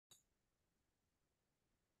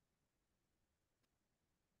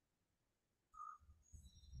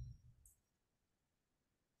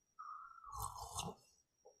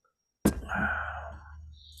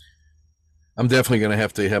I'm definitely going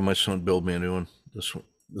to have my son build me a new one. This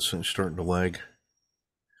thing's starting to lag.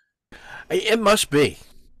 It must be.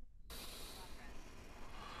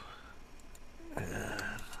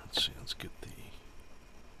 Let's see. Let's get the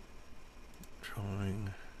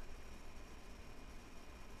drawing.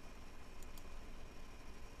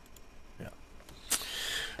 Yeah.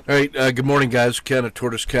 All right. Good morning, guys. Ken at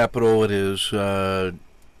Tortoise Capital. It is what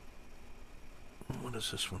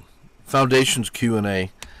is this one? Foundations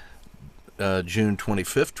Q&A. June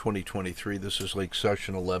 25th, 2023. This is like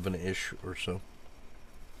session 11-ish or so.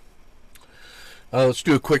 Let's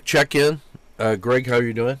do a quick check-in. Greg, how are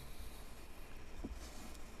you doing?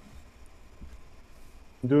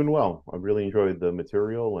 I'm doing well. I really enjoyed the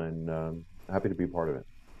material and happy to be part of it.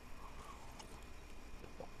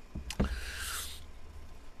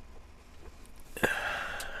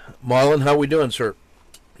 Marlon, how are we doing, sir?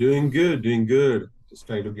 Doing good, doing good. Just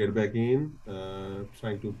trying to get back in,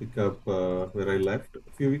 trying to pick up where I left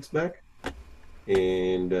a few weeks back.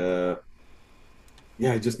 And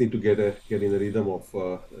yeah, I just need to get in the rhythm of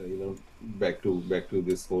back to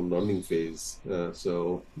this whole learning phase.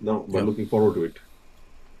 So no, but looking forward to it.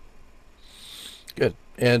 Good.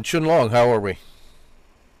 And Chun Long, how are we?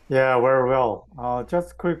 Yeah, very well.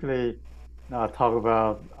 Just quickly talk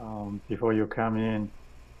about before you come in.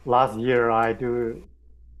 Last year, I do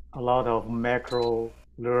a lot of macro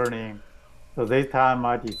learning. So this time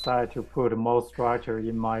I decided to put more structure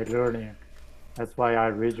in my learning. That's why I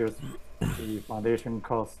reduced the foundation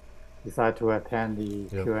course, decided to attend the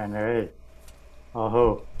Q&A. I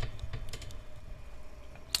hope.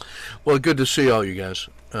 Well, good to see all you guys.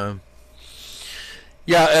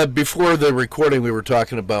 Before the recording, we were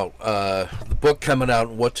talking about the book coming out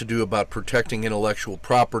and what to do about protecting intellectual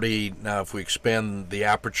property. Now, if we expand the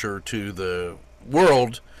aperture to the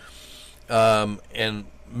world, and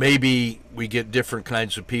maybe we get different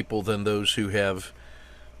kinds of people than those who have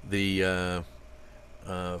the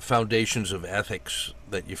foundations of ethics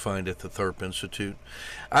that you find at the Thorpe Institute.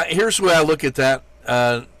 Here's the way I look at that.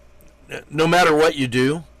 No matter what you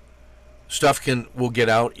do, stuff will get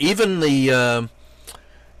out. Even the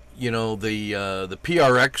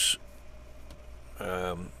PRX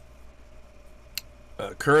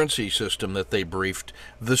currency system that they briefed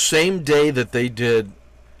the same day that they did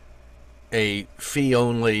a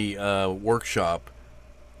fee-only workshop,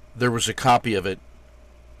 there was a copy of it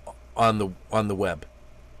on the web.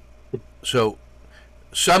 So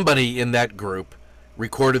somebody in that group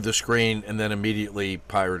recorded the screen and then immediately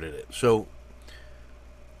pirated it. So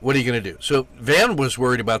what are you going to do? So Van was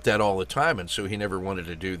worried about that all the time, and so he never wanted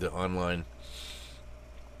to do the online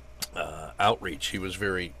outreach. He was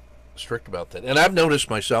very strict about that. And I've noticed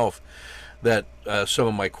myself that some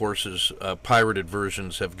of my courses, pirated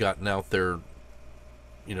versions, have gotten out there,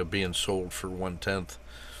 being sold for 1/10.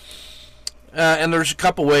 And there's a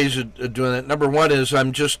couple ways of doing that. Number one is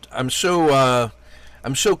I'm so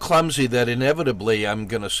clumsy that inevitably I'm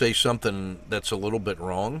going to say something that's a little bit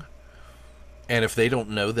wrong. And if they don't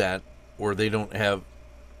know that, or they don't have,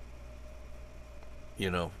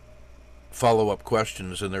 follow-up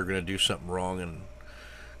questions, and they're going to do something wrong, and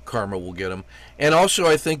karma will get them. And also,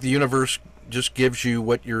 I think the universe just gives you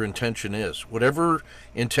what your intention is. Whatever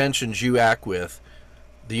intentions you act with,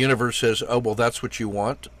 the universe says, oh, well, that's what you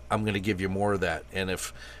want. I'm going to give you more of that. And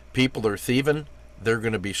if people are thieving, they're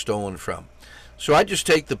going to be stolen from. So I just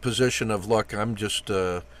take the position of, look, I'm just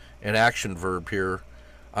an action verb here.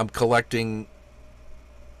 I'm collecting,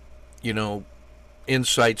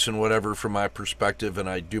 insights and whatever from my perspective, and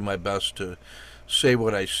I do my best to say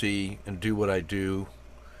what I see and do what I do,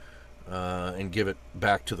 and give it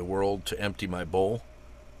back to the world to empty my bowl.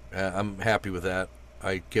 I'm happy with that.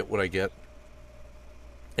 I get what I get.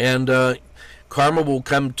 And karma will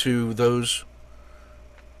come to those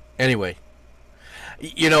anyway.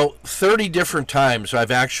 30 different times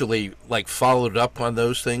I've actually followed up on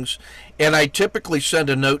those things, and I typically send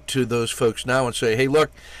a note to those folks now and say, hey, look,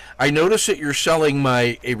 I notice that you're selling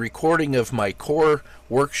a recording of my core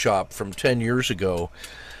workshop from 10 years ago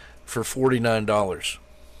for $49.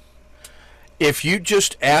 If you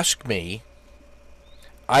just ask me,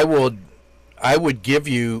 I would give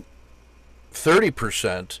you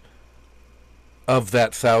 30% of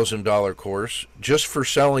that $1,000 course just for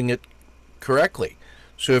selling it correctly.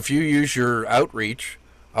 So if you use your outreach,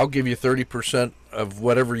 I'll give you 30% of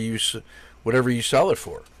whatever you sell it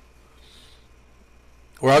for.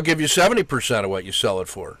 Or I'll give you 70% of what you sell it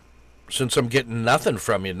for. Since I'm getting nothing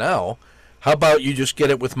from you now, how about you just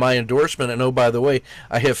get it with my endorsement? And oh, by the way,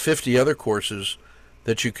 I have 50 other courses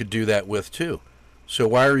that you could do that with too. So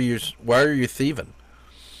why are you thieving?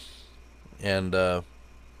 And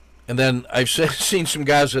then I've seen some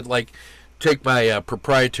guys that take my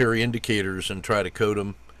proprietary indicators and try to code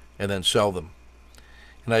them and then sell them.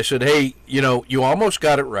 And I said, hey, you almost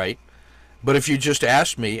got it right, but if you just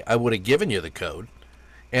asked me, I would have given you the code.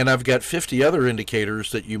 And I've got 50 other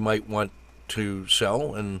indicators that you might want to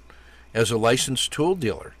sell and as a licensed tool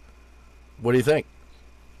dealer. What do you think?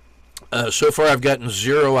 So far, I've gotten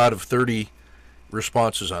 0 out of 30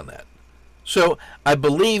 responses on that. So I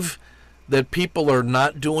believe that people are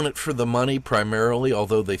not doing it for the money primarily,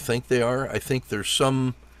 although they think they are. I think there's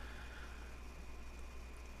some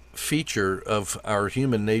feature of our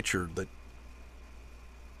human nature that,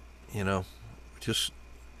 just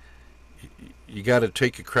you got to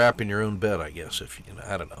take a crap in your own bed, I guess.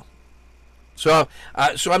 I don't know. So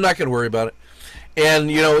I'm not going to worry about it. And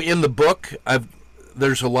in the book,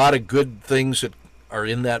 there's a lot of good things that are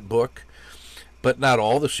in that book, but not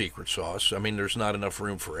all the secret sauce. I mean, there's not enough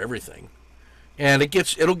room for everything. And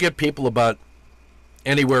it'll get people about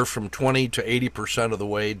anywhere from 20 to 80% of the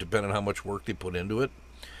way, depending on how much work they put into it.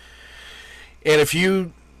 And if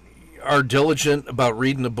you are diligent about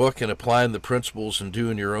reading the book and applying the principles and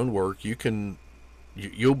doing your own work,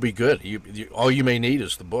 you'll be good. All you may need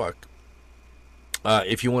is the book.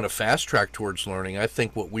 If you want to fast track towards learning, I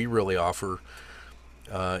think what we really offer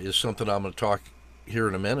is something I'm going to talk here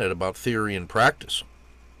in a minute about theory and practice,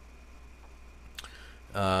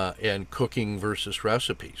 and cooking versus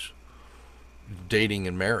recipes, dating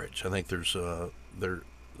and marriage. I think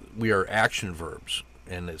we are action verbs,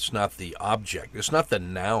 and it's not the object. It's not the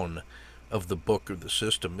noun of the book or the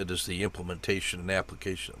system. It is the implementation and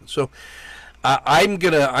application. So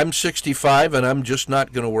I'm 65, and I'm just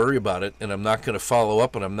not going to worry about it, and I'm not going to follow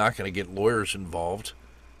up, and I'm not going to get lawyers involved,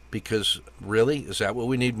 because really, is that what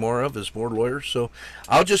we need more of, is more lawyers? So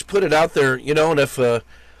I'll just put it out there, and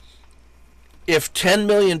if 10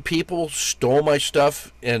 million people stole my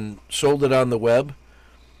stuff and sold it on the web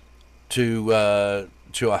to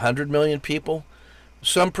 100 million people,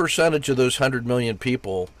 some percentage of those 100 million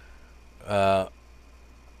people are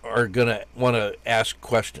going to want to ask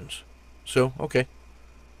questions. So, okay,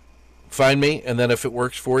 find me, and then if it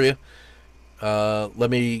works for you, let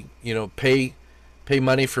me, pay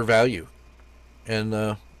money for value, and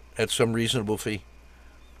at some reasonable fee,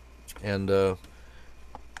 and I'll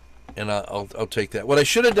take that. What I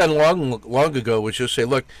should have done long ago was just say,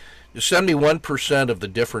 look, 71% of the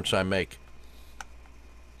difference I make,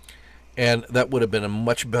 and that would have been a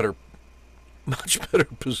much better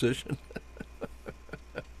position.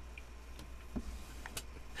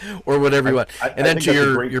 Or whatever you want. And then to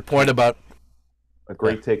your point about a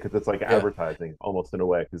great take, because it's like advertising almost in a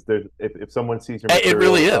way, because if someone sees your material, it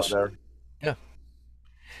really is out there,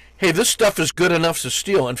 hey, this stuff is good enough to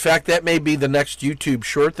steal. In fact, that may be the next YouTube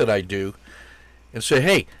short that I do, and say,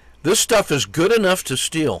 hey, this stuff is good enough to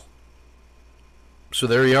steal. So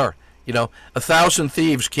there you are. 1,000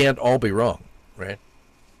 thieves can't all be wrong, right?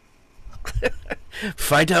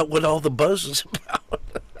 Find out what all the buzz is about.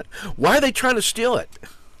 Why are they trying to steal it?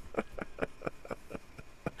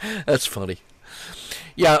 That's funny.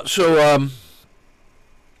 Yeah, so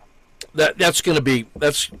that's gonna be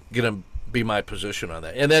my position on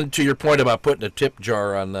that. And then to your point about putting a tip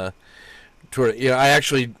jar on the Twitter, I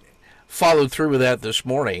actually followed through with that this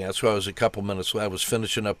morning. That's why I was a couple minutes late. I was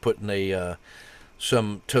finishing up putting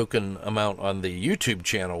some token amount on the YouTube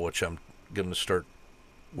channel, which I'm gonna start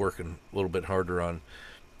working a little bit harder on,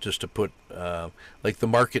 just to put like the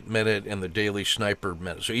market minute and the daily sniper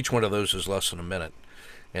minute. So each one of those is less than a minute,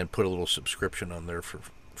 and put a little subscription on there for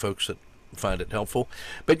folks that find it helpful.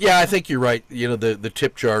 But yeah, I think you're right. The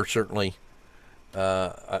tip jar, certainly,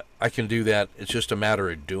 I can do that. It's just a matter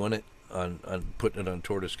of doing it, on putting it on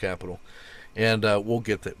Tortoise Capital, and we'll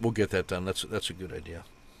get that done. That's a good idea.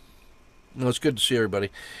 No, it's good to see everybody.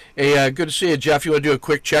 Hey, good to see you, Jeff. You want to do a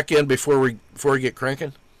quick check-in before we get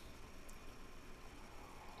cranking?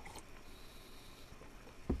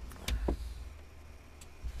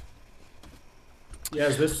 Yeah,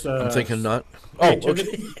 is this... I'm thinking not. Oh,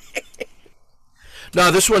 okay. No,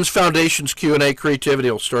 this one's Foundations Q&A. Creativity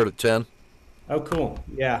will start at 10. Oh, cool.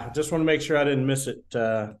 Yeah, just want to make sure I didn't miss it.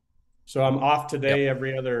 So I'm off today. Yep.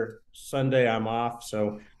 Every other Sunday I'm off.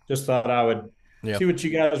 So just thought I would Yep. see what you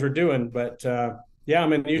guys were doing. But yeah,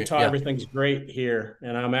 I'm in Utah. Yeah. Everything's great here.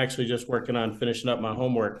 And I'm actually just working on finishing up my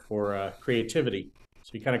homework for creativity.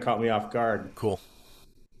 So you kind of caught me off guard. Cool.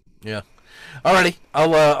 Yeah. Alrighty.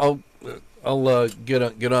 I'll get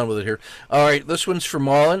on with it here. All right, this one's from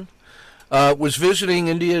Marlon. Was visiting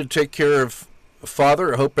India to take care of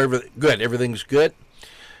father. I hope everything's good.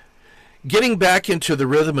 Getting back into the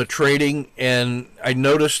rhythm of trading, and I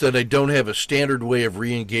noticed that I don't have a standard way of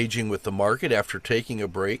re-engaging with the market after taking a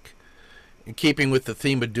break. In keeping with the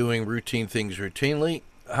theme of doing routine things routinely,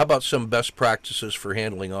 how about some best practices for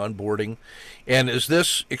handling onboarding? And is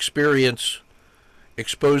this experience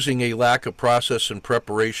exposing a lack of process and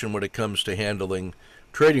preparation when it comes to handling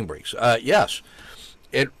trading breaks? Yes,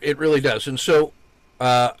 it really does. And so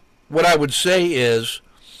what I would say is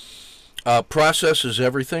process is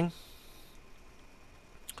everything.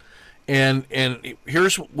 And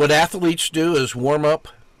here's what athletes do is warm up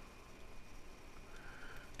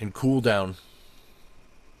and cool down.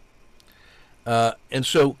 And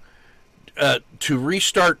so to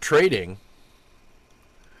restart trading,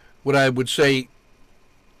 what I would say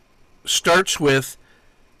starts with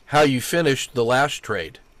how you finished the last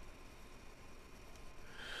trade.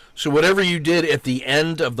 So whatever you did at the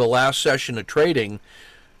end of the last session of trading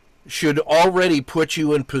should already put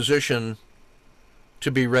you in position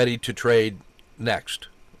to be ready to trade next,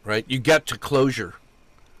 right? You get to closure.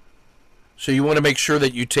 So you want to make sure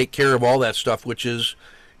that you take care of all that stuff, which is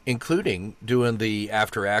including doing the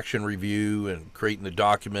after action review and creating the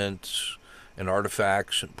documents and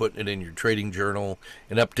artifacts and putting it in your trading journal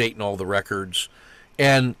and updating all the records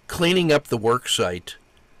and cleaning up the work site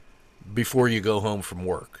before you go home from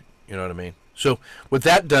work. You know what I mean? So what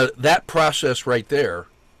that does, that process right there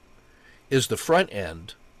is the front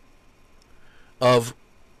end of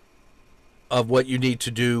what you need to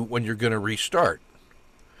do when you're going to restart.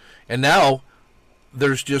 And now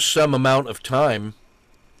there's just some amount of time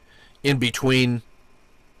in between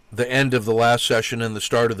the end of the last session and the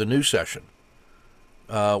start of the new session.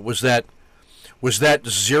 Was that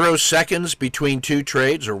 0 seconds between two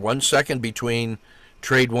trades or 1 second between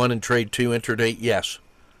trade 1 and trade 2 intraday? Yes.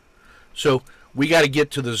 So we got to get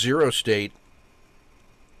to the 0 state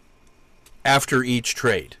after each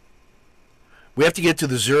trade. We have to get to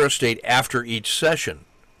the 0 state after each session,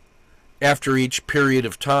 after each period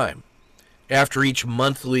of time, after each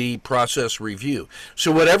monthly process review.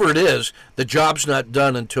 So whatever it is, the job's not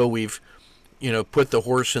done until we've, put the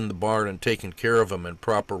horse in the barn and taken care of him and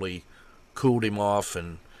properly cooled him off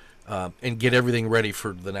and get everything ready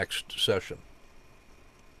for the next session.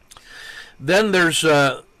 Then there's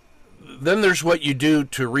what you do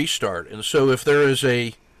to restart. And so if this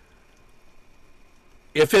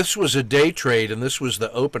was a day trade and this was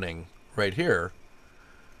the opening right here,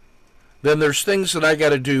 then there's things that I got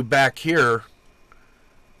to do back here,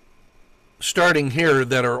 starting here,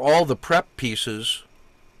 that are all the prep pieces,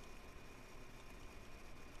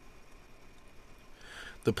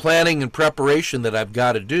 the planning and preparation that I've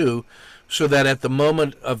got to do so that at the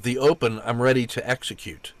moment of the open, I'm ready to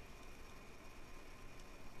execute.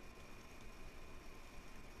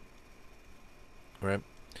 Right?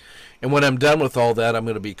 And when I'm done with all that, I'm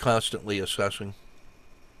going to be constantly assessing.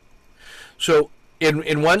 So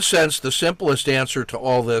in one sense, the simplest answer to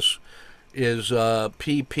all this is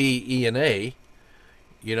PPE&A,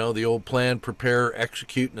 the old plan, prepare,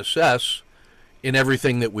 execute, and assess in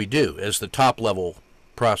everything that we do as the top level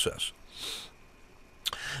process.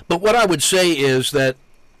 But what I would say is that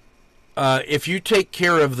if you take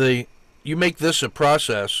care of you make this a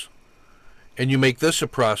process, and you make this a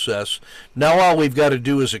process, now all we've got to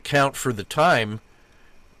do is account for the time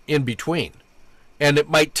in between. And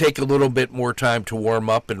it might take a little bit more time to warm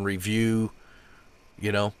up and review,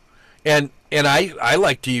 And I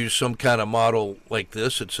like to use some kind of model like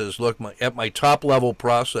this. It says, look, at my top level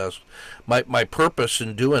process, my purpose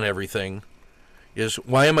in doing everything is,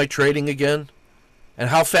 why am I trading again?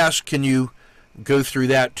 And how fast can you go through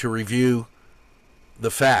that to review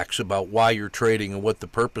the facts about why you're trading and what the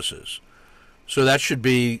purpose is? So that should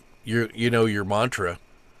be your mantra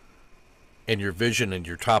and your vision and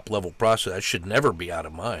your top level process. That should never be out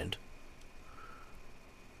of mind.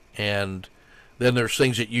 And then there's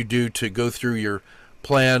things that you do to go through your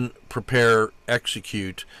plan, prepare,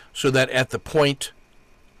 execute, so that at the point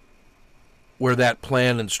where that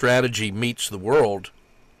plan and strategy meets the world,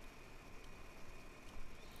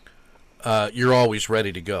 you're always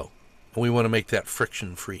ready to go. And we want to make that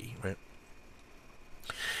friction free, right?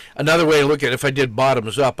 Another way to look at it, if I did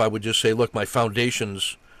bottoms up, I would just say, look, my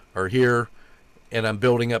foundations are here, and I'm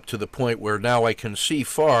building up to the point where now I can see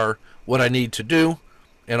far what I need to do,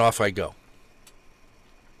 and off I go.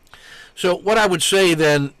 So what I would say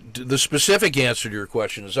then, the specific answer to your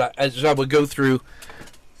question is, as I would go through,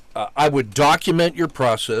 I would document your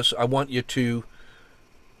process. I want you to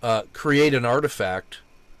create an artifact.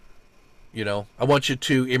 I want you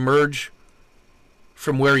to emerge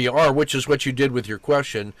from where you are, which is what you did with your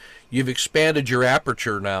question. You've expanded your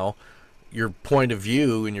aperture now, your point of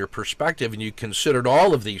view and your perspective, and you considered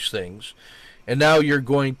all of these things. And now you're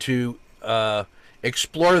going to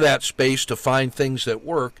explore that space to find things that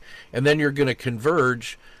work, and then you're going to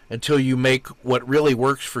converge until you make what really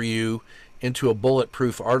works for you into a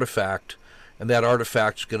bulletproof artifact, and that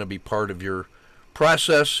artifact's going to be part of your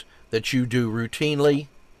process that you do routinely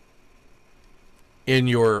in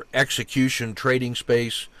your execution trading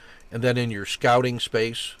space, and then in your scouting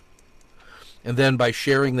space. And then by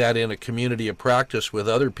sharing that in a community of practice with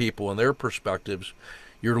other people and their perspectives,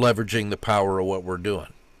 you're leveraging the power of what we're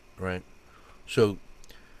doing, right? So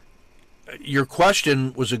your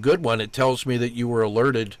question was a good one. It tells me that you were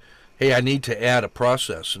alerted, hey, I need to add a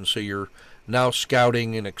process. And so you're now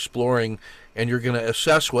scouting and exploring, and you're going to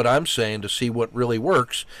assess what I'm saying to see what really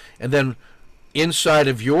works. And then inside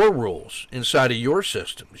of your rules, inside of your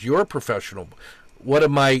systems, your professional, what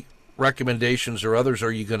of my recommendations or others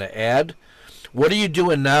are you going to add? What are you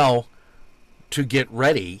doing now to get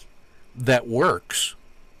ready that works?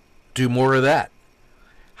 Do more of that.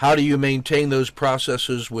 How do you maintain those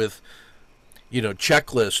processes with,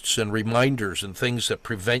 checklists and reminders and things that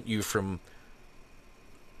prevent you from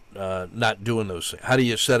not doing those things? How do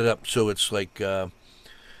you set it up so it's like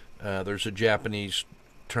there's a Japanese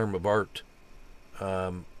term of art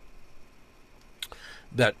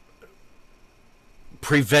that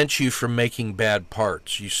prevents you from making bad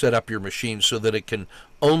parts. You set up your machine so that it can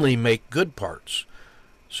only make good parts,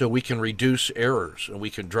 so we can reduce errors and we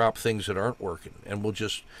can drop things that aren't working, and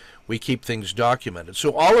we keep things documented.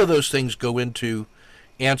 So all of those things go into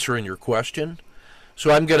answering your question. So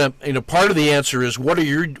I'm gonna, part of the answer is what do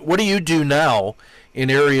you do now in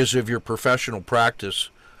areas of your professional practice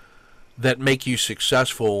that make you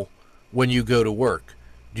successful when you go to work?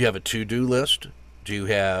 Do you have a to-do list? Do you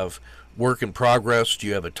have work in progress? Do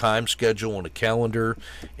you have a time schedule and a calendar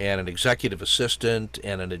and an executive assistant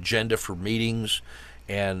and an agenda for meetings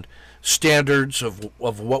and standards of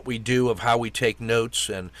what we do, of how we take notes,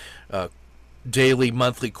 and daily,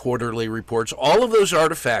 monthly, quarterly reports? All of those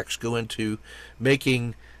artifacts go into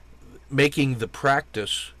making the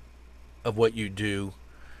practice of what you do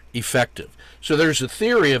effective. So there's a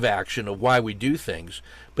theory of action of why we do things,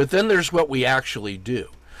 but then there's what we actually do.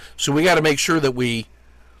 So we got to make sure that we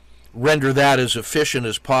render that as efficient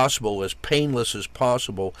as possible, as painless as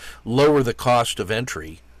possible, lower the cost of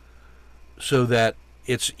entry so that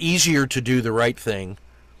it's easier to do the right thing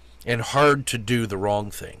and hard to do the wrong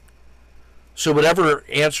thing. So whatever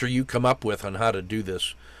answer you come up with on how to do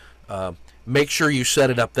this, make sure you set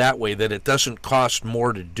it up that way that it doesn't cost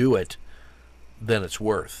more to do it than it's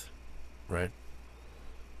worth, right?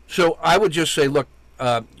 So I would just say, look,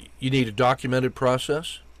 you need a documented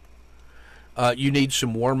process. You need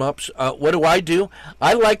some warm-ups. What do?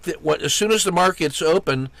 I like that as soon as the market's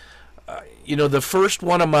open, the first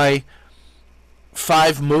one of my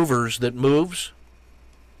 5 movers that moves,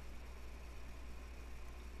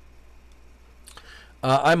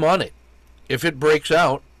 I'm on it. If it breaks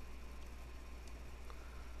out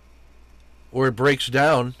or it breaks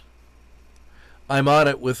down, I'm on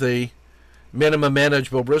it with a minimum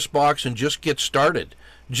manageable risk box and just get started.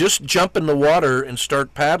 Just jump in the water and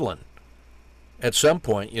start paddling. At some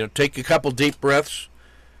point, take a couple deep breaths,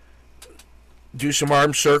 do some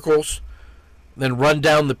arm circles, then run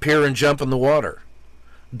down the pier and jump in the water.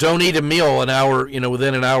 Don't eat a meal an hour,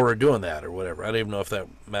 within an hour of doing that or whatever. I don't even know if that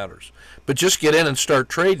matters. But just get in and start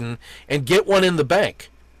trading and get one in the bank.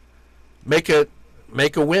 Make a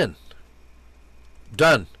win.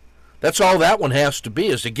 Done. That's all that one has to be,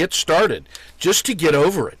 is to get started, just to get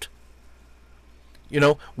over it.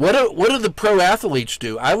 What do the pro athletes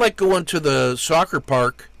do? I like going to the soccer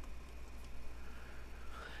park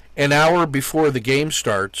an hour before the game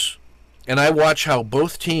starts, and I watch how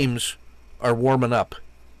both teams are warming up.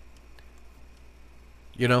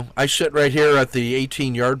 I sit right here at the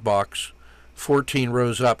 18-yard box, 14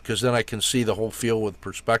 rows up, because then I can see the whole field with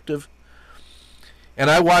perspective. And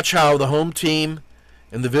I watch how the home team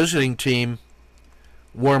and the visiting team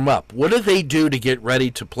warm up. What do they do to get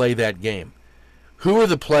ready to play that game? Who are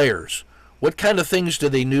the players? What kind of things do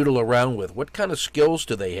they noodle around with? What kind of skills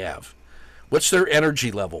do they have? What's their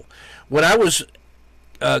energy level? When I was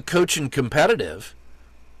coaching competitive,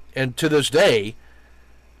 and to this day,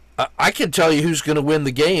 I can tell you who's going to win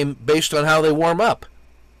the game based on how they warm up.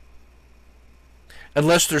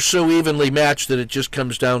 Unless they're so evenly matched that it just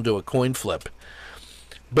comes down to a coin flip.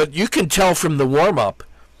 But you can tell from the warm-up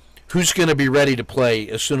who's going to be ready to play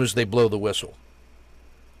as soon as they blow the whistle.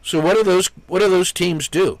 So what do those teams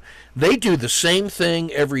do? They do the same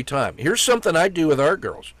thing every time. Here's something I do with our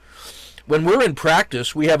girls. When we're in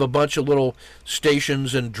practice, we have a bunch of little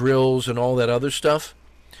stations and drills and all that other stuff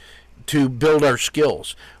to build our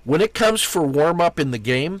skills. When it comes for warm-up in the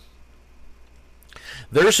game,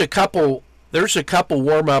 there's a couple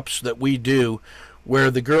warm-ups that we do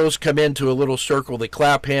where the girls come into a little circle, they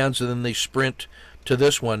clap hands, and then they sprint to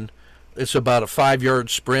this one. It's about a 5-yard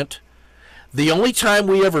sprint. The only time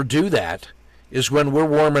we ever do that is when we're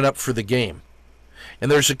warming up for the game.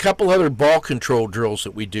 And there's a couple other ball control drills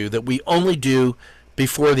that we do that we only do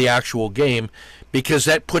before the actual game, because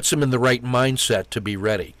that puts them in the right mindset to be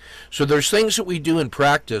ready. So there's things that we do in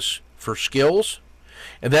practice for skills,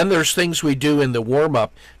 and then there's things we do in the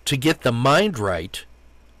warm-up to get the mind right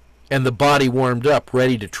and the body warmed up,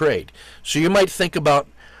 ready to trade. So you might think about,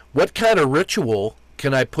 what kind of ritual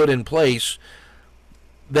can I put in place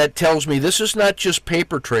that tells me this is not just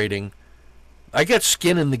paper trading, I got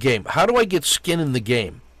skin in the game. How do I get skin in the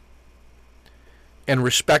game and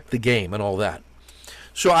respect the game and all that?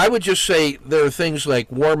 So I would just say there are things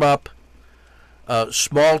like warm up,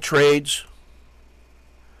 small trades,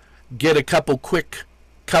 get a couple quick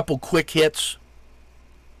hits,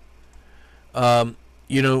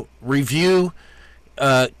 review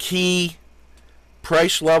key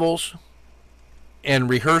price levels and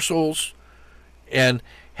rehearsals, and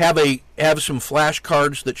have some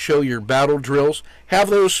flashcards that show your battle drills. Have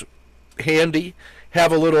those handy.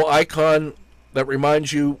 Have a little icon that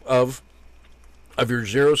reminds you of your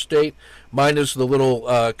zero state. Mine is the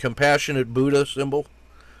little compassionate Buddha symbol.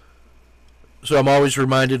 So I'm always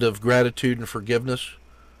reminded of gratitude and forgiveness.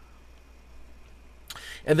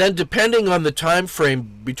 And then depending on the time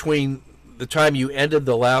frame between the time you ended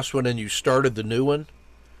the last one and you started the new one,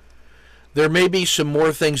 there may be some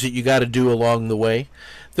more things that you got to do along the way.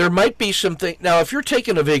 There might be something. Now, if you're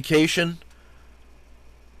taking a vacation,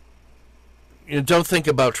 don't think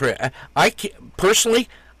about trading. I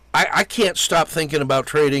can't stop thinking about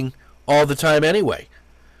trading all the time anyway.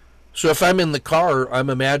 So if I'm in the car, I'm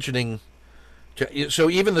imagining. So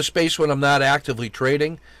even the space when I'm not actively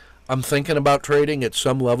trading, I'm thinking about trading at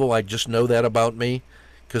some level. I just know that about me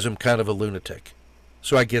because I'm kind of a lunatic.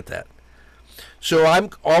 So I get that. So I'm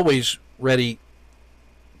always ready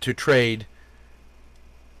to trade,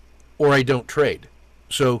 or I don't trade.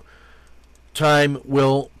 So time,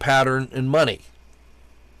 will, pattern, and money.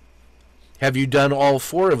 Have you done all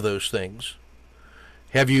 4 of those things?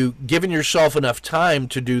 Have you given yourself enough time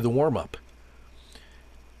to do the warm-up?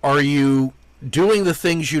 Are you doing the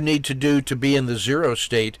things you need to do to be in the zero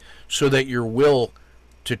state so that your will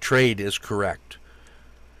to trade is correct?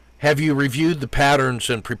 Have you reviewed the patterns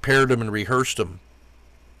and prepared them and rehearsed them?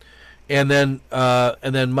 And then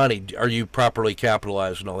money. Are you properly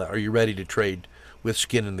capitalized and all that? Are you ready to trade with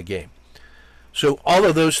skin in the game? So all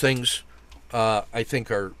of those things I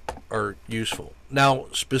think are useful. Now,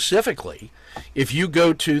 specifically, if you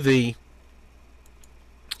go to the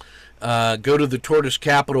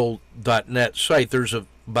tortoisecapital.net site, there's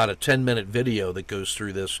about a 10-minute video that goes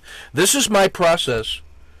through this. This is my process,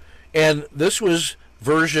 and this was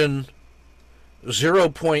version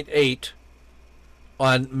 0.8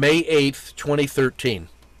 on May 8th, 2013,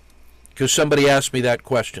 because somebody asked me that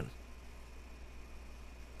question.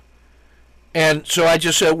 And so I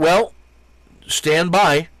just said, well, stand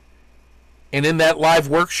by. And in that live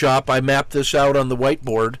workshop, I mapped this out on the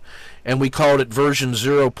whiteboard, and we called it version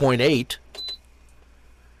 0.8,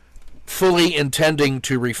 fully intending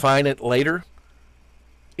to refine it later.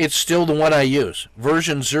 It's still the one I use.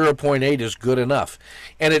 Version 0.8 is good enough.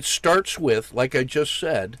 And it starts with, like I just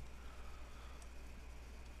said,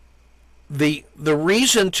 the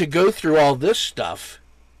reason to go through all this stuff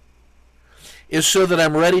is so that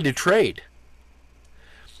I'm ready to trade.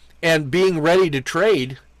 And being ready to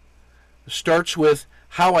trade starts with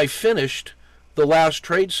how I finished the last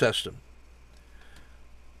trade session.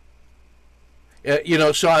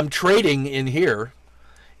 So I'm trading in here,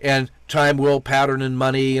 and time, will, pattern, and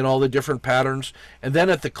money, and all the different patterns. And then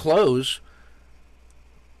at the close,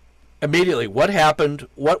 immediately, what happened,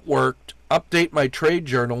 what worked, update my trade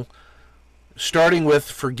journal, starting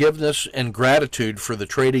with forgiveness and gratitude for the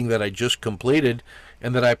trading that I just completed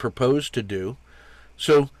and that I proposed to do.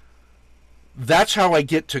 So that's how I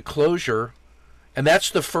get to closure, and that's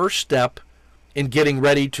the first step in getting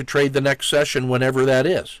ready to trade the next session, whenever that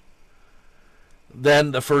is.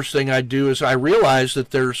 Then the first thing I do is I realize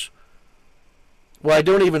that I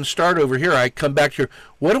don't even start over here. I come back here.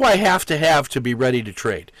 What do I have to be ready to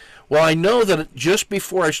trade? Well, I know that just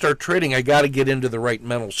before I start trading, I got to get into the right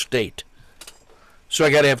mental state. So I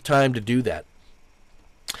got to have time to do that.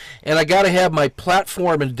 And I got to have my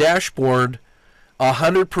platform and dashboard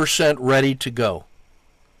 100% ready to go.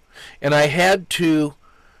 And I had to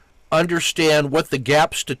understand what the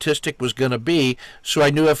gap statistic was going to be, so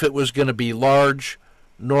I knew if it was going to be large,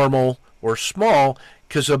 normal, or small,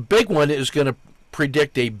 because a big one is going to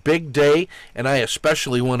predict a big day, and I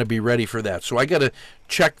especially want to be ready for that. So I got to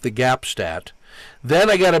check the gap stat. Then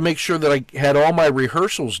I got to make sure that I had all my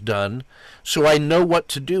rehearsals done so I know what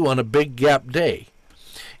to do on a big gap day.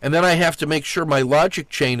 And then I have to make sure my logic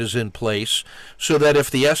chain is in place so that if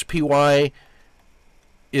the SPY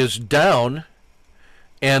is down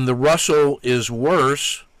and the Russell is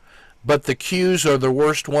worse, but the Qs are the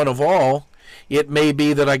worst one of all, it may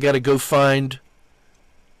be that I got to go find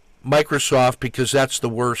Microsoft because that's the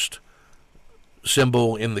worst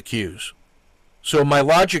symbol in the Qs. So my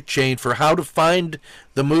logic chain for how to find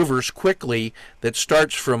the movers quickly that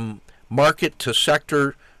starts from market to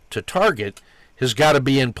sector to target has got to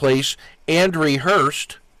be in place and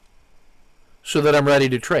rehearsed so that I'm ready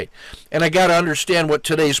to trade. And I got to understand what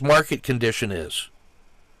today's market condition is.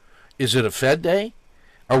 Is it a Fed day?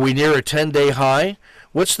 Are we near a 10-day high?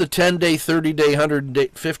 What's the 10-day, 30-day,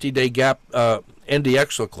 150-day gap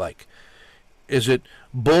NDX look like? Is it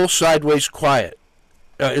bull, sideways, quiet?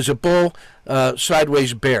 Is it bull,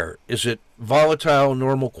 sideways, bear? Is it volatile,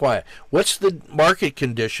 normal, quiet? What's the market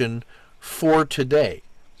condition for today?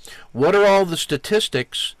 What are all the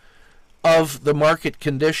statistics of the market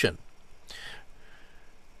condition?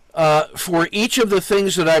 For each of the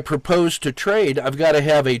things that I propose to trade, I've got to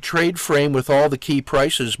have a trade frame with all the key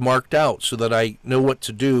prices marked out so that I know what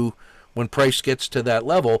to do when price gets to that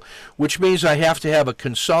level, which means I have to have a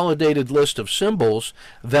consolidated list of symbols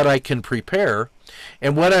that I can prepare.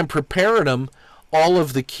 And when I'm preparing them, all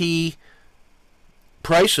of the key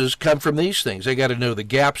prices come from these things. I got to know the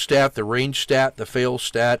gap stat, the range stat, the fail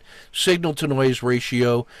stat, signal to noise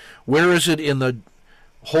ratio. Where is it in the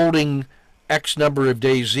holding X number of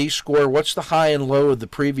days Z-score? What's the high and low of the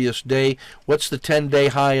previous day? What's the 10-day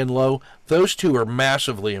high and low? Those two are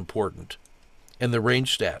massively important in the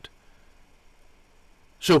range stat.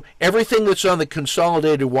 So everything that's on the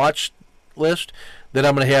consolidated watch list that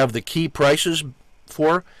I'm going to have the key prices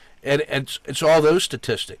for, and it's all those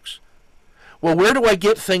statistics. Well, where do I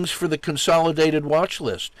get things for the consolidated watch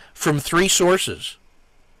list? From three sources.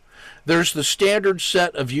 There's the standard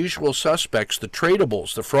set of usual suspects, the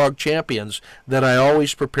tradables, the frog champions, that I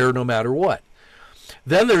always prepare no matter what.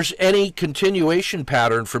 Then there's any continuation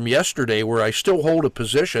pattern from yesterday where I still hold a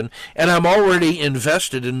position and I'm already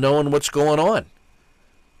invested in knowing what's going on.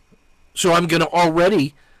 So I'm going to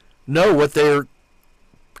already know what their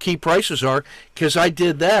key prices are because I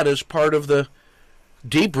did that as part of the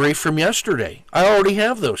debrief from yesterday. I already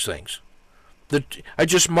have those things. I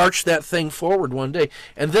just marched that thing forward one day.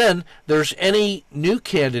 And then there's any new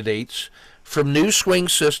candidates from new swing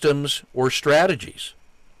systems or strategies.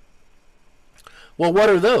 Well, what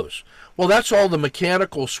are those? Well, that's all the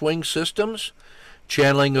mechanical swing systems,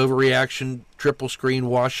 channeling, overreaction, triple screen,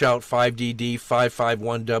 washout, 5DD,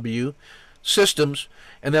 551W systems,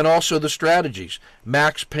 and then also the strategies,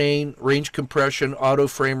 max pain, range compression, auto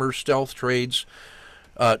framer, stealth trades,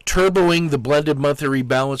 turboing the blended monthly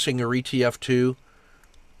rebalancing or ETF2.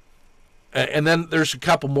 And then there's a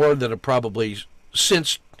couple more that have probably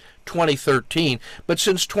since 2013. But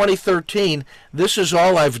since 2013, this is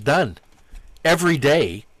all I've done every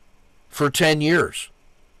day for 10 years.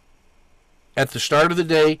 At the start of the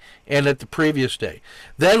day and at the previous day.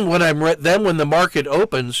 Then when when the market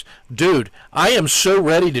opens, dude, I am so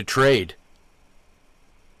ready to trade.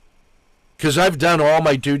 Because I've done all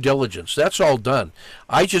my due diligence. That's all done.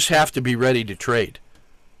 I just have to be ready to trade.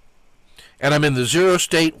 And I'm in the zero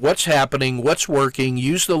state, what's happening, what's working,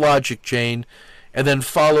 use the logic chain, and then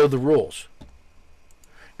follow the rules.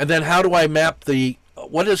 And then how do I map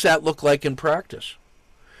what does that look like in practice?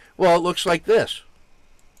 Well, it looks like this.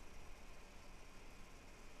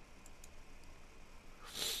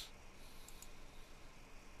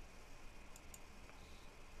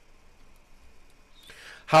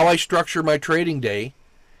 How I structure my trading day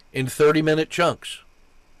in 30-minute chunks.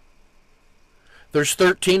 There's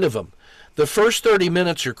 13 of them. The first 30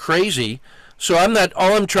 minutes are crazy, so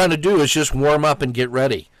all I'm trying to do is just warm up and get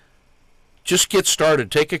ready. Just get started.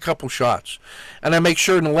 Take a couple shots. And I make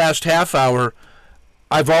sure in the last half hour,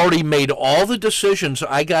 I've already made all the decisions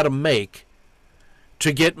I got to make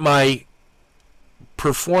to get my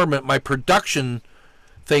production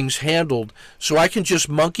things handled so I can just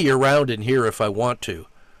monkey around in here if I want to.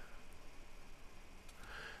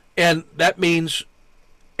 And that means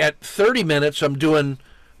at 30 minutes, I'm doing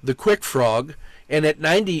the quick frog, and at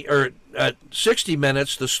 60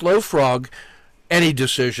 minutes, the slow frog, any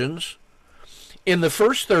decisions. In the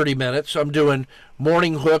first 30 minutes, I'm doing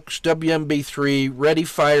morning hooks, WMB3, ready,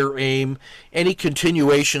 fire, aim, any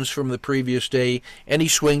continuations from the previous day, any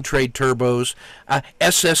swing trade turbos,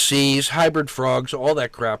 SSCs, hybrid frogs, all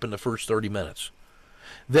that crap in the first 30 minutes.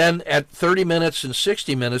 Then at 30 minutes and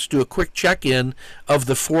 60 minutes, do a quick check-in of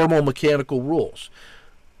the formal mechanical rules.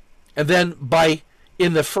 And then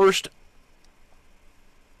in the first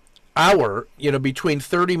hour, between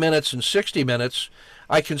 30 minutes and 60 minutes,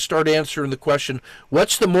 I can start answering the question,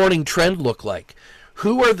 what's the morning trend look like?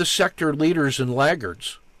 Who are the sector leaders and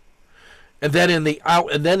laggards? And then in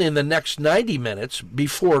the next 90 minutes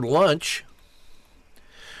before lunch,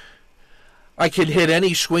 I can hit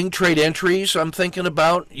any swing trade entries I'm thinking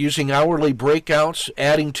about using hourly breakouts,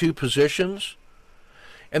 adding 2 positions.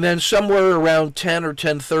 And then somewhere around 10 or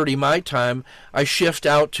 10:30 my time, I shift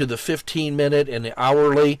out to the 15-minute and the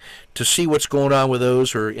hourly to see what's going on with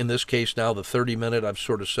those, or in this case now the 30-minute I've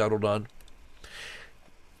sort of settled on.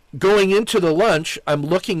 Going into the lunch, I'm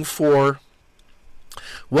looking for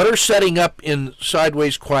what are setting up in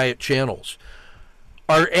sideways quiet channels.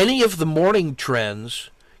 Are any of the morning trends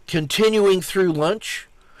continuing through lunch?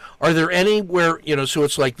 Are there anywhere, so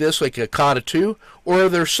it's like this, like a COTA 2, or are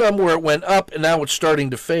there some where it went up and now it's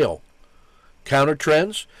starting to fail? Counter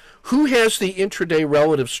trends? Who has the intraday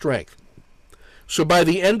relative strength? So by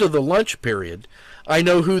the end of the lunch period, I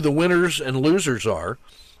know who the winners and losers are,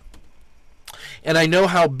 and I know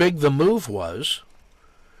how big the move was,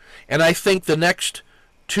 and I think the next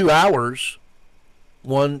 2 hours,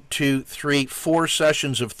 1, 2, 3, 4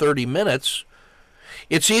 sessions of 30 minutes,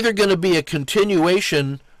 it's either going to be a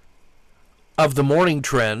continuation of the morning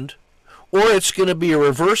trend, or it's going to be a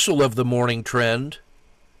reversal of the morning trend,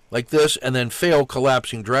 like this, and then fail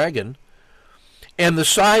collapsing dragon, and the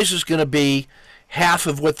size is going to be half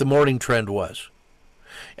of what the morning trend was.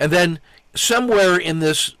 And then somewhere in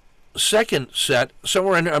this second set,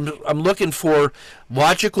 I'm looking for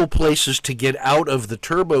logical places to get out of the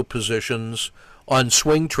turbo positions on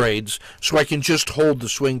swing trades, so I can just hold the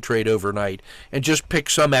swing trade overnight and just pick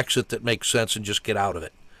some exit that makes sense and just get out of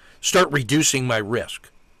it. Start reducing my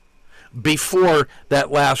risk before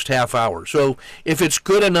that last half hour. So if it's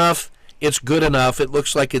good enough, it's good enough. It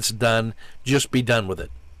looks like it's done. Just be done with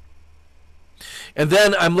it. And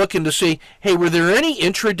then I'm looking to see, hey, were there any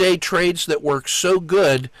intraday trades that work so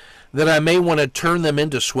good that I may want to turn them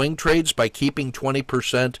into swing trades by keeping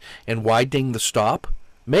 20% and widening the stop?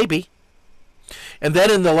 Maybe. And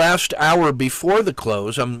then in the last hour before the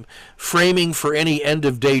close, I'm framing for any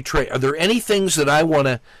end-of-day trade. Are there any things that I want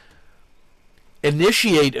to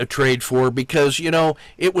initiate a trade for? Because,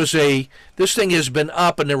 this thing has been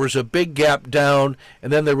up and there was a big gap down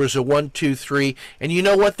and then there was a 1, 2, 3. And you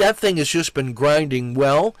know what? That thing has just been grinding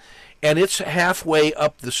well, and it's halfway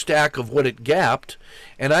up the stack of what it gapped.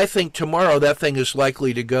 And I think tomorrow that thing is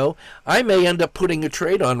likely to go. I may end up putting a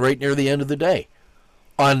trade on right near the end of the day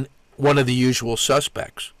on one of the usual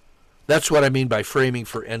suspects. That's what I mean by framing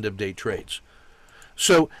for end-of-day trades.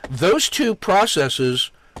 So those two processes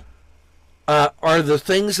are the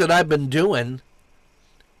things that I've been doing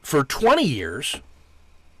for 20 years.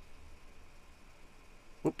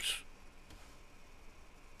 Whoops.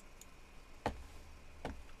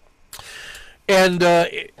 And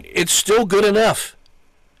it's still good enough.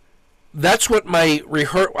 That's what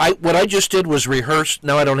what I just did was rehearse.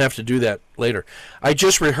 Now I don't have to do that later. I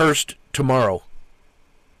just rehearsed tomorrow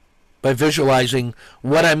by visualizing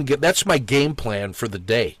that's my game plan for the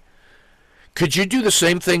day. Could you do the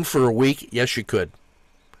same thing for a week? Yes, you could.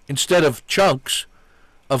 Instead of chunks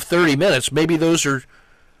of 30 minutes, maybe those are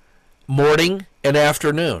morning and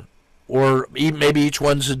afternoon, or maybe each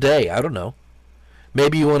one's a day. I don't know.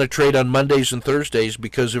 Maybe you want to trade on Mondays and Thursdays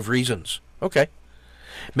because of reasons. Okay.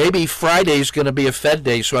 Maybe Friday's going to be a Fed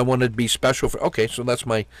day, so I want it to be special for. Okay, so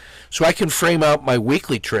so I can frame out my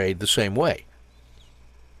weekly trade the same way,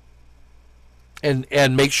 and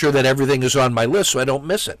make sure that everything is on my list so I don't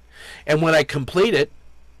miss it. And when I complete it,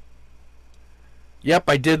 yep,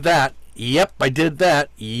 I did that. Yep, I did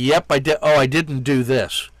that. Yep, I did. Oh, I didn't do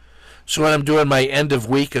this. So when I'm doing my end of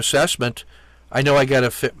week assessment, I know I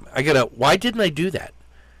gotta. Why didn't I do that?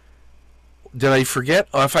 Did I forget?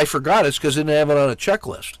 Oh, if I forgot, it's because I didn't have it on a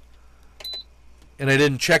checklist. And I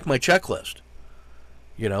didn't check my checklist.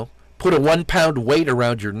 Put a 1 pound weight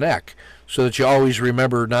around your neck so that you always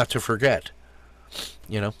remember not to forget.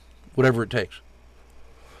 Whatever it takes.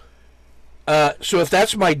 So if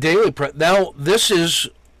that's my daily now this is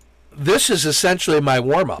essentially my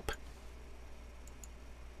warm-up.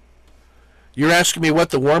 You're asking me what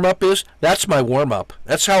the warm-up is? That's my warm-up.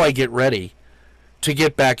 That's how I get ready to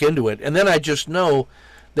get back into it. And then I just know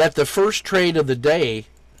that the first trade of the day,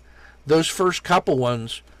 those first couple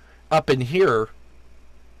ones up in here,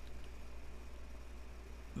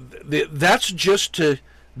 that's just to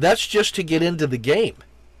get into the game.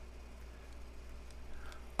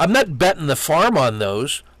 I'm not betting the farm on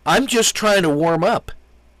those. I'm just trying to warm up.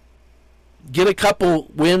 Get a couple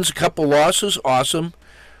wins, a couple losses, awesome.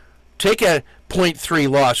 0.3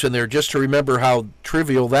 loss in there just to remember how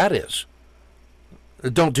trivial that is.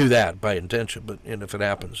 Don't do that by intention, but if it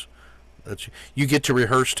happens, you get to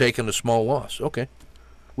rehearse taking a small loss. Okay.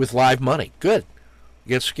 With live money. Good.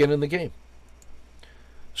 Get skin in the game.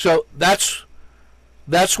 So that's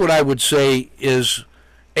what I would say is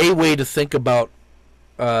a way to think about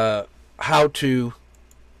how to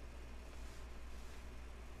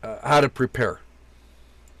prepare.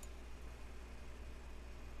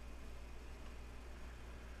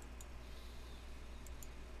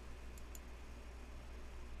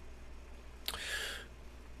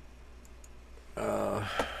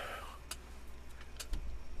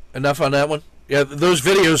 Enough on that one? Yeah, those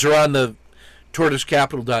videos are on the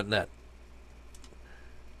tortoisecapital.net.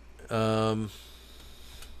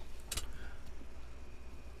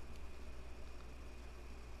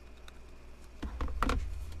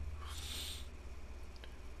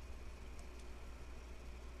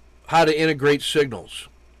 How to integrate signals.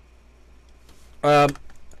 Go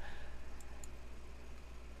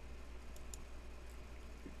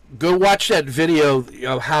watch that video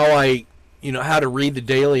of how how to read the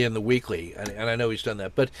daily and the weekly, and I know he's done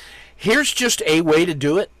that. But here's just a way to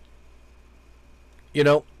do it.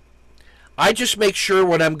 I just make sure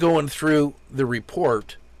when I'm going through the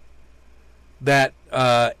report that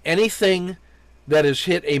anything that has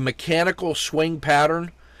hit a mechanical swing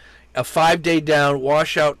pattern, a 5-day down,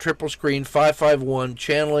 washout, triple screen, 551,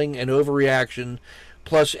 channeling, and overreaction,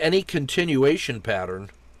 plus any continuation pattern,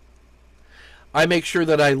 I make sure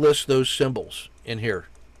that I list those symbols in here.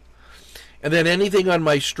 And then anything on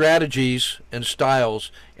my strategies and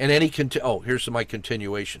styles, and any here's my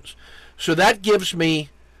continuations. So that gives me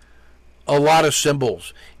a lot of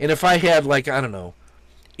symbols. And if I had, like, I don't know,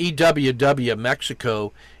 EWW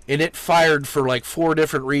Mexico, and it fired for like 4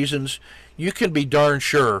 different reasons, you can be darn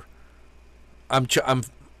sure I'm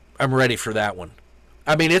ready for that one.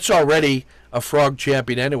 I mean, it's already a frog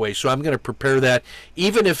champion anyway, so I'm going to prepare that.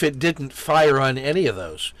 Even if it didn't fire on any of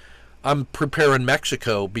those, I'm preparing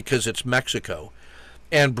Mexico because it's Mexico,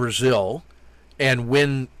 and Brazil, and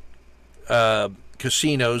Wynn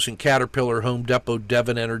Casinos, and Caterpillar, Home Depot,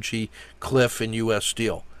 Devon Energy, Cliff, and U.S.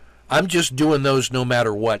 Steel. I'm just doing those no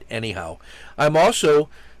matter what anyhow. I'm also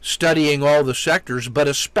studying all the sectors, but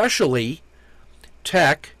especially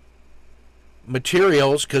tech,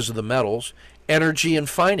 materials because of the metals, energy, and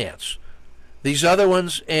finance. These other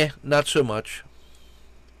ones, not so much.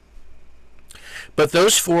 But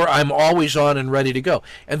those 4 I'm always on and ready to go.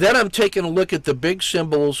 And then I'm taking a look at the big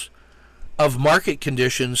symbols of market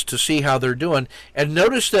conditions to see how they're doing. And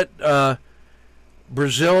notice that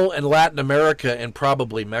Brazil and Latin America and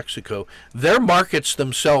probably Mexico, they're markets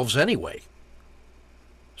themselves anyway.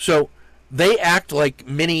 So they act like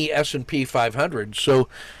mini S&P 500. So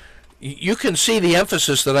you can see the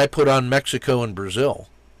emphasis that I put on Mexico and Brazil.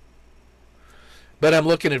 But I'm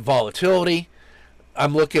looking at volatility.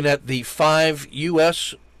 I'm looking at the 5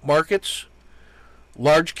 U.S. markets,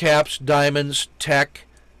 large caps, diamonds, tech,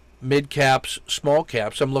 mid caps, small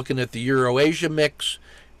caps. I'm looking at the Euro-Asia mix,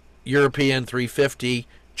 European 350,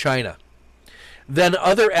 China. Then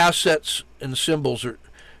other assets and symbols are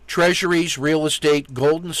treasuries, real estate,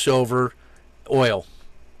 gold and silver, oil.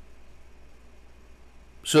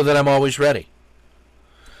 So that I'm always ready.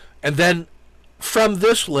 And then from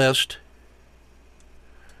this list,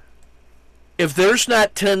 if there's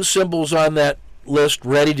not 10 symbols on that list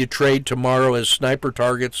ready to trade tomorrow as sniper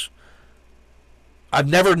targets, I've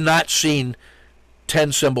never not seen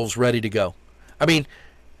 10 symbols ready to go. I mean,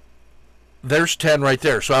 there's 10 right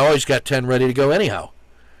there, so I always got 10 ready to go anyhow.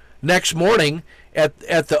 Next morning at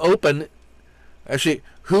the open, I see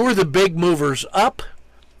who are the big movers up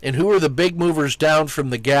and who are the big movers down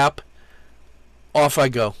from the gap. Off I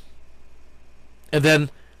go. And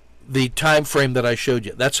then the time frame that I showed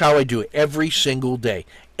you. That's how I do it every single day.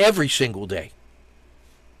 Every single day.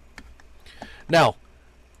 Now,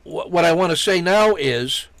 what I want to say now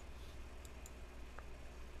is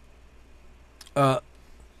what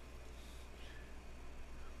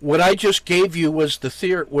I just gave you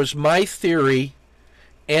was my theory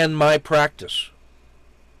and my practice.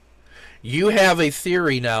 You have a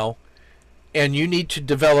theory now, and you need to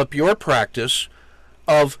develop your practice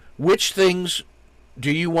of which things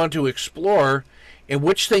do you want to explore and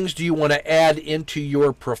which things do you want to add into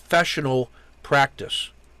your professional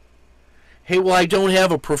practice. Hey, well, I don't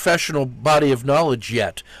have a professional body of knowledge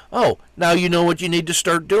yet. Oh, now you know what you need to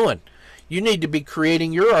start doing. You need to be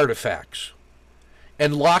creating your artifacts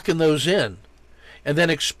and locking those in, and then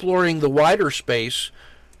exploring the wider space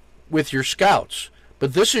with your scouts.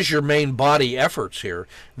 But this is your main body efforts here.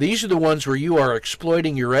 These are the ones where you are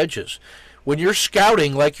exploiting your edges. When you're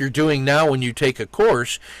scouting like you're doing now when you take a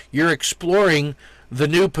course, you're exploring the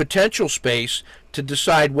new potential space to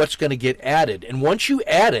decide what's going to get added. And once you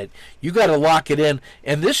add it, you got to lock it in.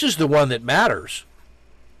 And this is the one that matters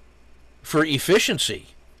for efficiency.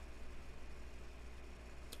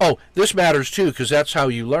 Oh, this matters too, because that's how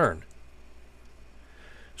you learn.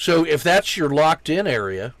 So if that's your locked in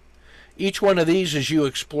area, each one of these is you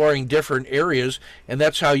exploring different areas, and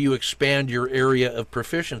that's how you expand your area of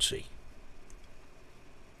proficiency.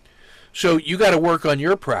 So you got to work on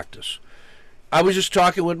your practice. I was just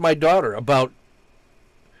talking with my daughter about,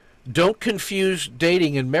 don't confuse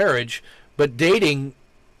dating and marriage, but dating,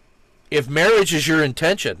 if marriage is your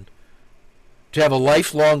intention to have a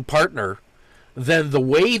lifelong partner, then the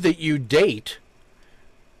way that you date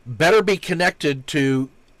better be connected to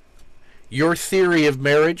your theory of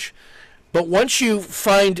marriage. But once you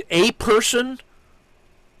find a person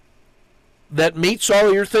that meets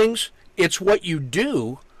all your things, it's what you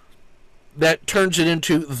do that turns it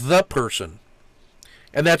into the person.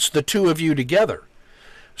 And that's the two of you together.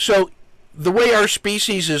 So the way our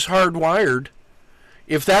species is hardwired,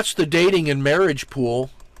 if that's the dating and marriage pool,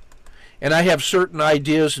 and I have certain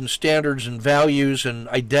ideas and standards and values and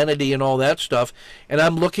identity and all that stuff, and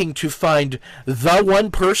I'm looking to find the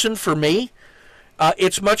one person for me,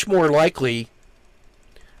 it's much more likely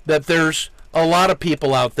that there's a lot of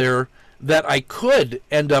people out there that I could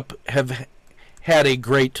end up have had a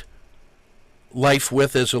great life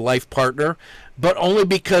with as a life partner, but only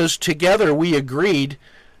because together we agreed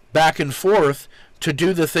back and forth to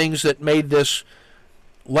do the things that made this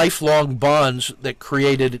lifelong bonds that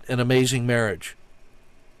created an amazing marriage.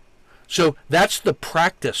 So that's the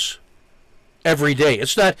practice every day.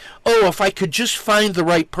 It's not, oh, if I could just find the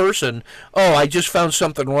right person, oh, I just found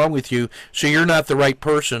something wrong with you, so you're not the right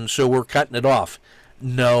person, so we're cutting it off.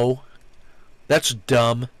 No, that's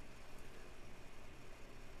dumb.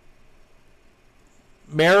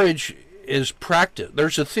 Marriage is practice.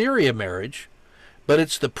 There's a theory of marriage, but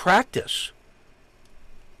it's the practice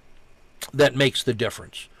that makes the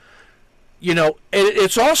difference. You know,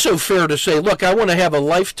 it's also fair to say, look, I want to have a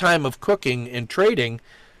lifetime of cooking and trading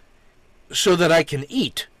so that I can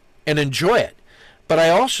eat and enjoy it. But I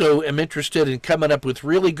also am interested in coming up with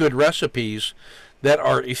really good recipes that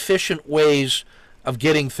are efficient ways of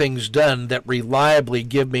getting things done that reliably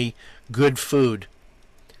give me good food.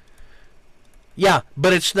 Yeah,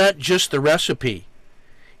 but it's not just the recipe.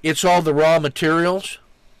 It's all the raw materials.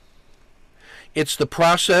 It's the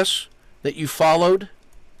process that you followed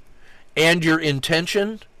and your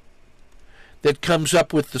intention that comes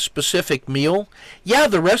up with the specific meal. Yeah,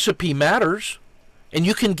 the recipe matters, and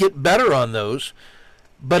you can get better on those,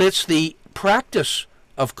 but it's the practice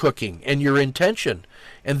of cooking and your intention.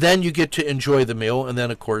 And then you get to enjoy the meal, and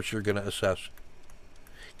then, of course, you're going to assess.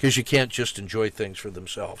 Because you can't just enjoy things for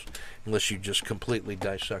themselves unless you just completely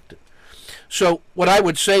dissect it. So what I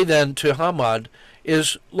would say then to Hamad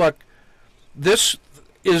is, look, this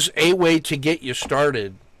is a way to get you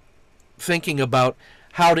started thinking about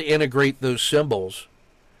how to integrate those symbols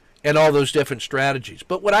and all those different strategies.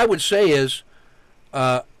 But what I would say is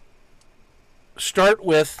start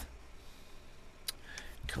with,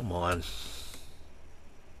 come on.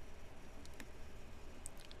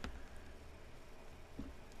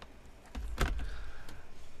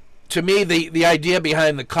 To me, the idea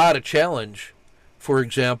behind the Kata challenge, for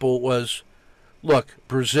example, was, look,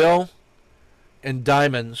 Brazil and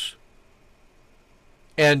diamonds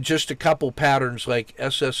and just a couple patterns like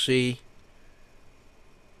SSC,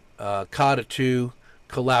 Kata 2,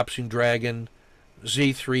 Collapsing Dragon,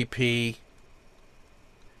 Z3P,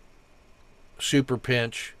 Super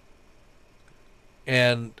Pinch,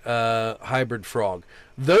 and Hybrid Frog.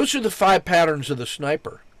 Those are the 5 patterns of the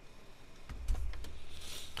sniper.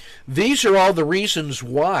 These are all the reasons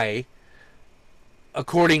why,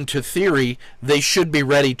 according to theory, they should be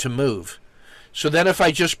ready to move. So then if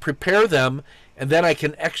I just prepare them, and then I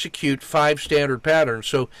can execute 5 standard patterns.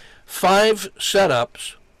 So 5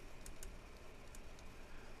 setups,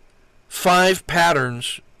 5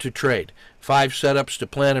 patterns to trade. 5 setups to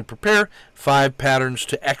plan and prepare, 5 patterns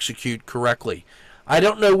to execute correctly. I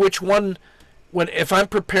don't know which one, if I'm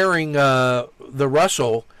preparing the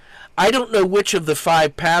Russell, I don't know which of the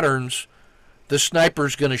 5 patterns the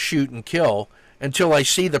sniper's going to shoot and kill until I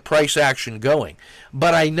see the price action going.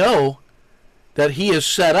 But I know that he is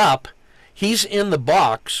set up, he's in the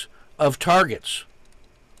box of targets.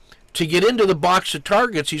 To get into the box of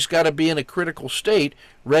targets, he's got to be in a critical state,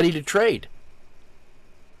 ready to trade.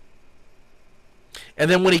 And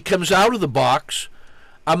then when he comes out of the box,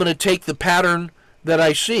 I'm going to take the pattern that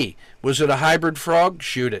I see. Was it a hybrid frog?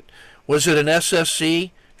 Shoot it. Was it an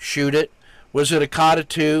SSC? Shoot it. Was it a Kata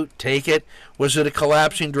 2? Take it. Was it a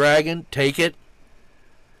collapsing dragon? Take it.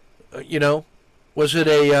 Was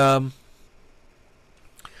it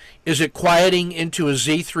is it quieting into a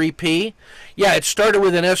Z3P? Yeah, it started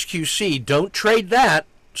with an SQC. Don't trade that.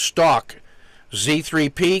 Stock.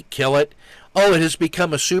 Z3P, kill it. Oh, it has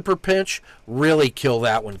become a super pinch? Really kill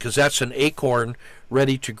that one, because that's an acorn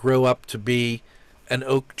ready to grow up to be an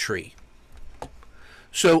oak tree.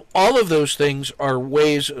 So all of those things are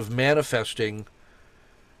ways of manifesting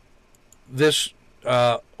this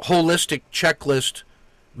holistic checklist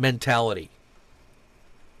mentality.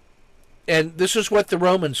 And this is what the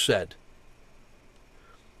Romans said.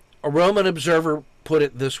 A Roman observer put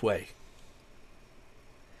it this way.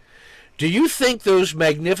 Do you think those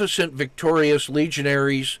magnificent, victorious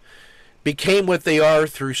legionaries became what they are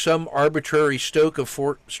through some arbitrary stroke of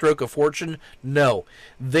fortune? No.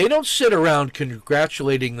 They don't sit around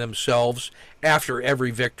congratulating themselves after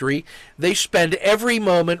every victory. They spend every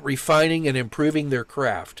moment refining and improving their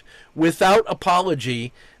craft. Without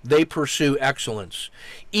apology, they pursue excellence.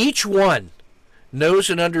 Each one knows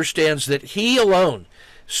and understands that he alone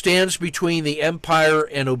stands between the empire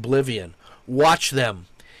and oblivion. Watch them.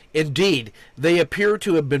 Indeed, they appear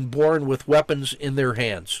to have been born with weapons in their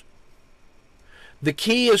hands. The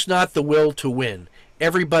key is not the will to win.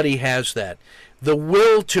 Everybody has that. The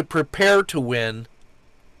will to prepare to win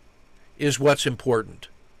is what's important.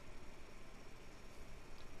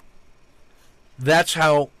 That's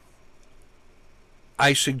how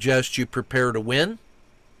I suggest you prepare to win,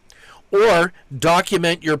 or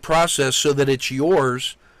document your process so that it's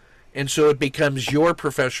yours and so it becomes your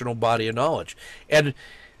professional body of knowledge. And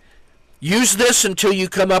use this until you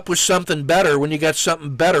come up with something better. When you got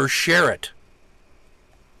something better, share it.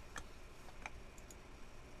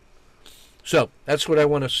 So that's what I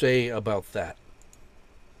want to say about that.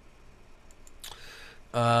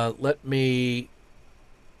 Let me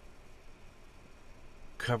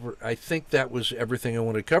cover. I think that was everything I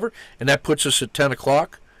wanted to cover. And that puts us at 10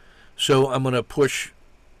 o'clock. So I'm going to push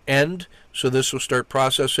end. So this will start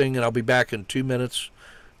processing. And I'll be back in 2 minutes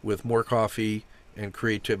with more coffee and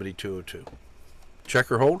Creativity 202.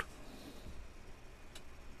 Check or hold?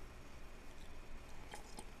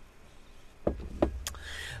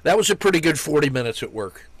 That was a pretty good 40 minutes at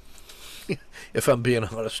work, if I'm being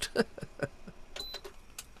honest.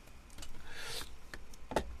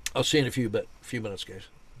 I'll see you in a few minutes, guys.